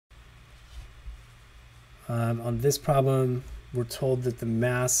On this problem, we're told that the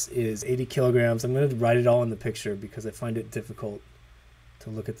mass is 80 kilograms. I'm going to write it all in the picture because I find it difficult to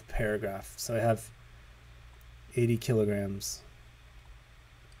look at the paragraph. So I have 80 kilograms.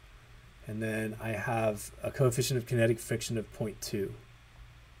 And then I have a coefficient of kinetic friction of 0.2.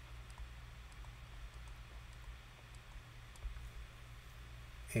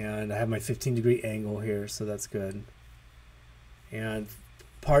 And I have my 15-degree angle here, so that's good. And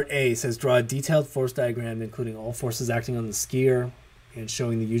part A says draw a detailed force diagram including all forces acting on the skier and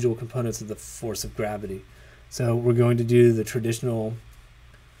showing the usual components of the force of gravity. So we're going to do the traditional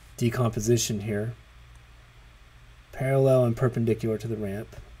decomposition here. Parallel and perpendicular to the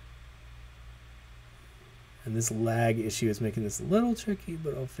ramp. And this lag issue is making this a little tricky,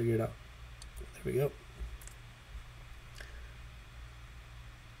 but I'll figure it out. There we go.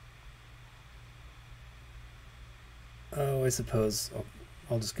 Oh, I suppose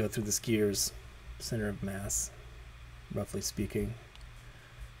I'll just go through the skier's center of mass, roughly speaking.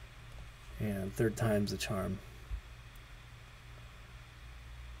 And third time's a charm.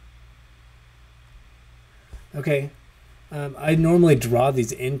 Okay, I normally draw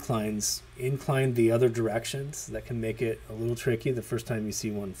these inclines the other directions. That can make it a little tricky the first time you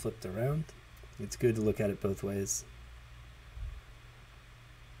see one flipped around. It's good to look at it both ways.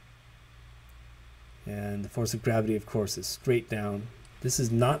 And the force of gravity, of course, is straight down. This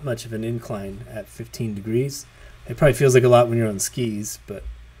is not much of an incline at 15 degrees. It probably feels like a lot when you're on skis, but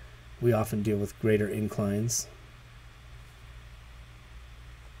we often deal with greater inclines.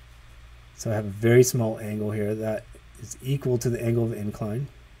 So I have a very small angle here that is equal to the angle of incline.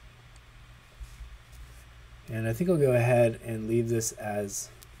 And I think I'll go ahead and leave this as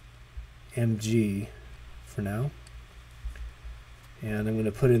mg for now. And I'm going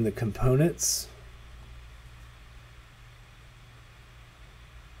to put in the components.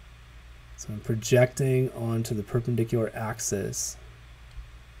 So I'm projecting onto the perpendicular axis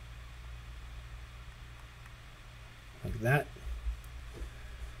like that.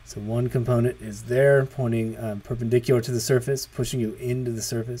 So one component is there pointing perpendicular to the surface, pushing you into the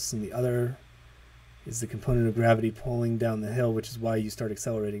surface, and the other is the component of gravity pulling down the hill, which is why you start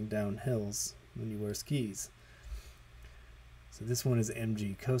accelerating down hills when you wear skis. So this one is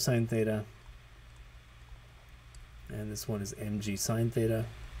mg cosine theta, and this one is mg sine theta.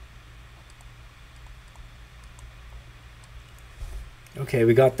 Okay,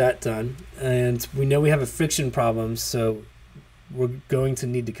 we got that done, and we know we have a friction problem, so we're going to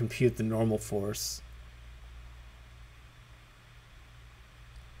need to compute the normal force.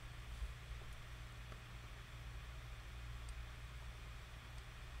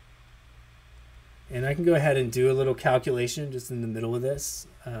 And I can go ahead and do a little calculation just in the middle of this.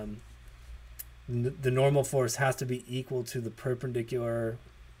 The normal force has to be equal to the perpendicular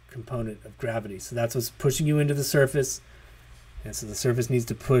component of gravity. So that's what's pushing you into the surface. And so the surface needs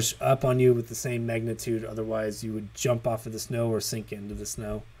to push up on you with the same magnitude, otherwise you would jump off of the snow or sink into the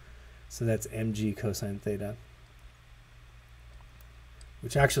snow. So that's mg cosine theta,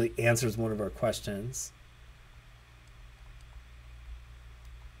 which actually answers one of our questions.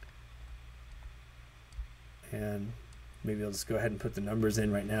 And maybe I'll just go ahead and put the numbers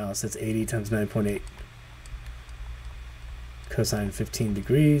in right now. So it's 80 times 9.8 cosine 15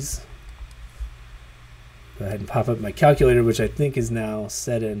 degrees. Go ahead and pop up my calculator, which I think is now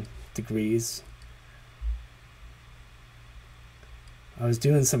set in degrees. I was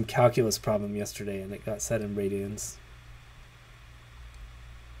doing some calculus problem yesterday and it got set in radians.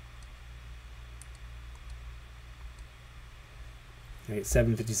 Okay,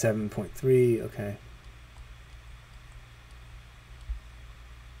 757.3, okay.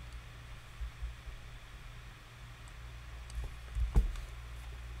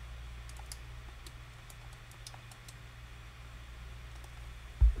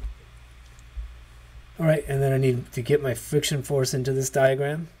 All right, and then I need to get my friction force into this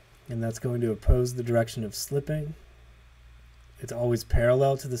diagram, and that's going to oppose the direction of slipping. It's always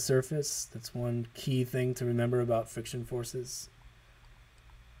parallel to the surface. That's one key thing to remember about friction forces.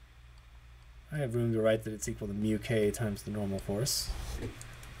 I have room to write that it's equal to mu k times the normal force.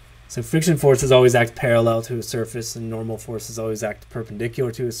 So friction forces always act parallel to a surface, and normal forces always act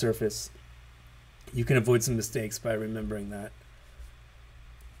perpendicular to a surface. You can avoid some mistakes by remembering that.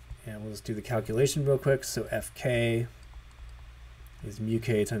 And we'll just do the calculation real quick. So Fk is mu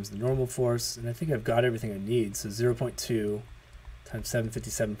k times the normal force. And I think I've got everything I need. So 0.2 times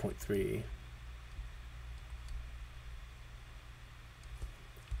 757.3.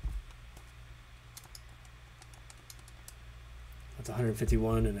 That's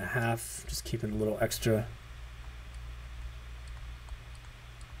 151.5. Just keeping a little extra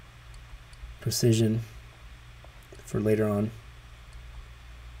precision. for later on.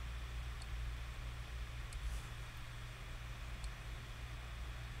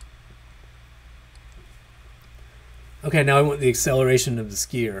 Okay, now I want the acceleration of the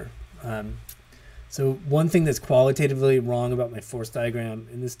skier. So one thing that's qualitatively wrong about my force diagram,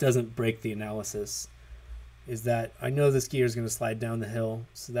 and this doesn't break the analysis, is that I know the skier is going to slide down the hill,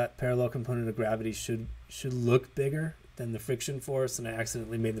 so that parallel component of gravity should look bigger than the friction force, and I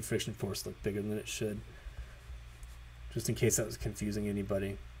accidentally made the friction force look bigger than it should, just in case that was confusing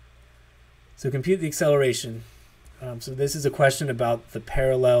anybody. So compute the acceleration. So this is a question about the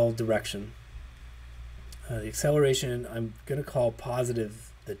parallel direction. The acceleration I'm going to call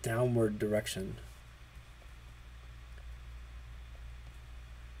positive the downward direction.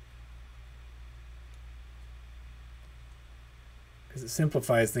 Because it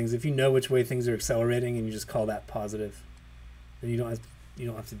simplifies things. If you know which way things are accelerating and you just call that positive, then you don't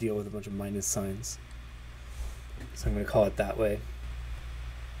have to deal with a bunch of minus signs. So I'm going to call it that way.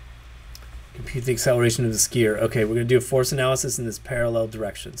 Compute the acceleration of the skier. Okay, we're going to do a force analysis in this parallel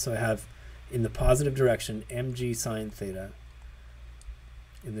direction. So I have in the positive direction mg sine theta.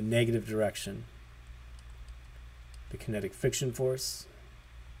 In the negative direction, the kinetic friction force.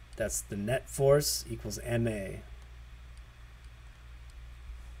 That's the net force equals ma.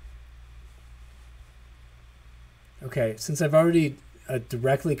 Okay, since I've already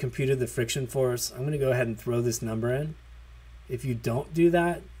directly computed the friction force, I'm going to go ahead and throw this number in. If you don't do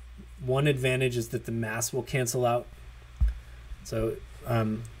that, one advantage is that the mass will cancel out. So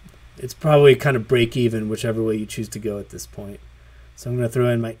it's probably kind of break even whichever way you choose to go at this point. So I'm going to throw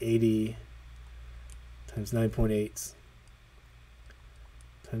in my 80 times 9.8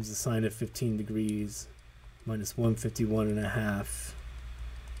 times the sine of 15 degrees minus 151.5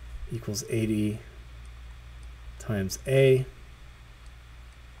 equals 80 times A.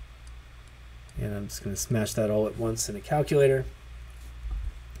 And I'm just going to smash that all at once in a calculator.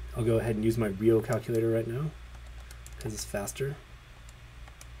 I'll go ahead and use my real calculator right now because it's faster.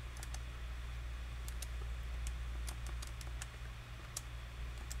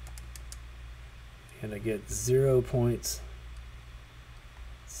 And I get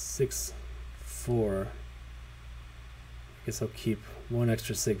 0.64. I guess I'll keep one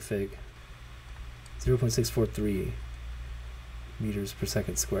extra sig fig. 0.643 meters per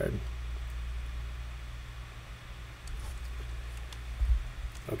second squared.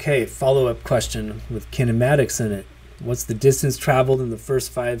 Okay, follow-up question with kinematics in it. What's the distance traveled in the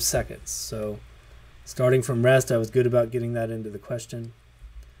first 5 seconds? So starting from rest, I was good about getting that into the question.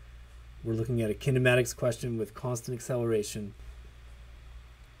 We're looking at a kinematics question with constant acceleration.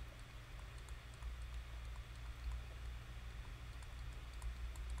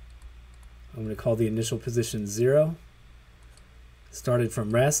 I'm going to call the initial position 0. Started from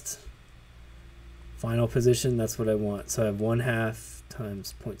rest. Final position, that's what I want. So I have 1/2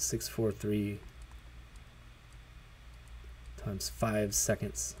 times 0.643 times 5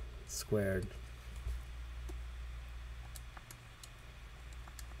 seconds squared.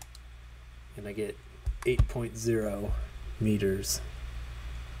 And I get 8.0 meters.